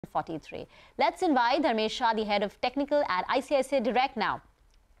43. Let's invite Dharmesh Shah, the head of technical at ICICI Direct now,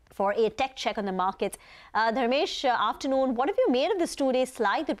 for a tech check on the markets. Dharmesh, afternoon. What have you made of this two-day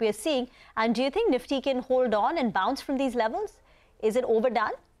slide that we are seeing? And do you think Nifty can hold on and bounce from these levels? Is it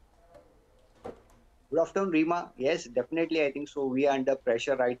overdone? Good afternoon, Rima. Yes, definitely. I think so. We are under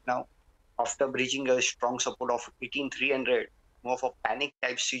pressure right now after breaching a strong support of 18,300. More of a panic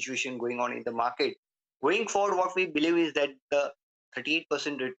type situation going on in the market. Going forward, what we believe is that the 38%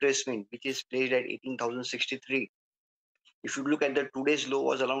 retracement, which is placed at 18,063. If you look at the today's low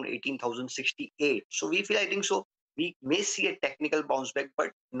was around 18,068. So we feel, I think so, we may see a technical bounce back,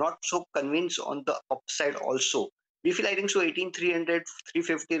 but not so convinced on the upside also. We feel, I think so, 18,300,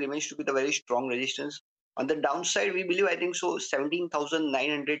 350 remains to be the very strong resistance. On the downside, we believe, I think so,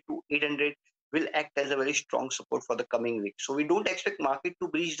 17,900 to 800 will act as a very strong support for the coming week. So we don't expect market to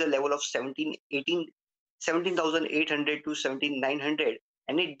breach the level of 17,800 to 17,900.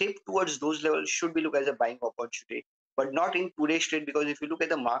 And a dip towards those levels should be looked as a buying opportunity, but not in today's trade, because if you look at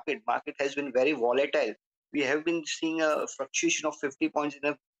the market has been very volatile. We have been seeing a fluctuation of 50 points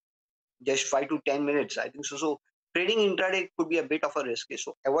in just 5 to 10 minutes. I think so. So trading intraday could be a bit of a risk.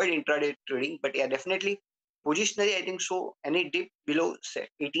 So avoid intraday trading. But yeah, definitely positionally, I think so. Any dip below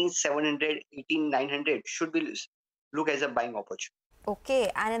 18,700, 18,900 should be look as a buying opportunity.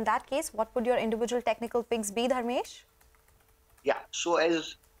 Okay, and in that case, what would your individual technical picks be, Dharmesh? Yeah, so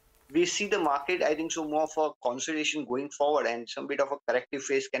as we see the market, I think so, more of a consolidation going forward, and some bit of a corrective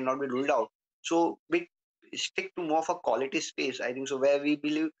phase cannot be ruled out. So we stick to more of a quality space, I think so, where we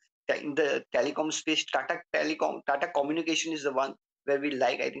believe that in the telecom space, Tata Communication is the one where we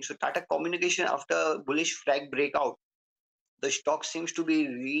like. I think so, Tata Communication, after bullish flag breakout, the stock seems to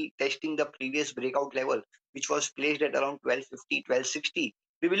be retesting the previous breakout level, which was placed at around 1250, 1260.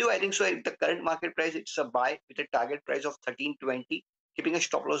 We believe, I think so, at the current market price, it's a buy with a target price of 1320, keeping a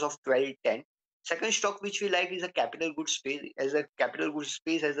stop loss of 1210. Second stock which we like is a capital goods space. As a capital goods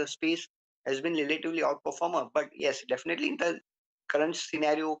space, as a space has been relatively outperformer. But yes, definitely in the current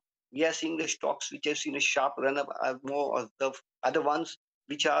scenario, we are seeing the stocks which have seen a sharp run up are more of the other ones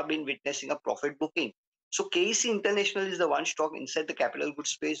which have been witnessing a profit booking. So KEC International is the one stock inside the capital goods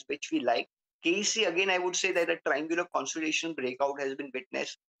space which we like. KEC, again, I would say that a triangular consolidation breakout has been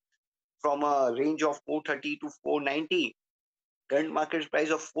witnessed from a range of 430 to 490. Current market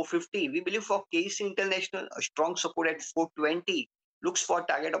price of 450. We believe for KEC International, a strong support at 420. Looks for a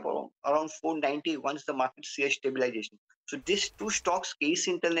target of around 490 once the market sees stabilization. So these two stocks, KEC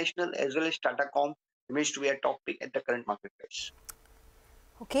International as well as Tata Com, remains to be a top pick at the current market price.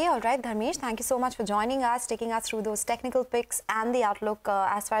 Okay, all right, Dharmesh, thank you so much for joining us, taking us through those technical picks and the outlook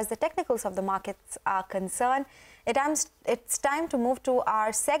as far as the technicals of the markets are concerned. It's time to move to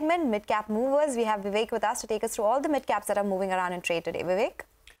our segment, Midcap Movers. We have Vivek with us to take us through all the midcaps that are moving around in trade today. Vivek?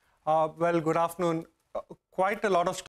 Well, good afternoon. Quite a lot of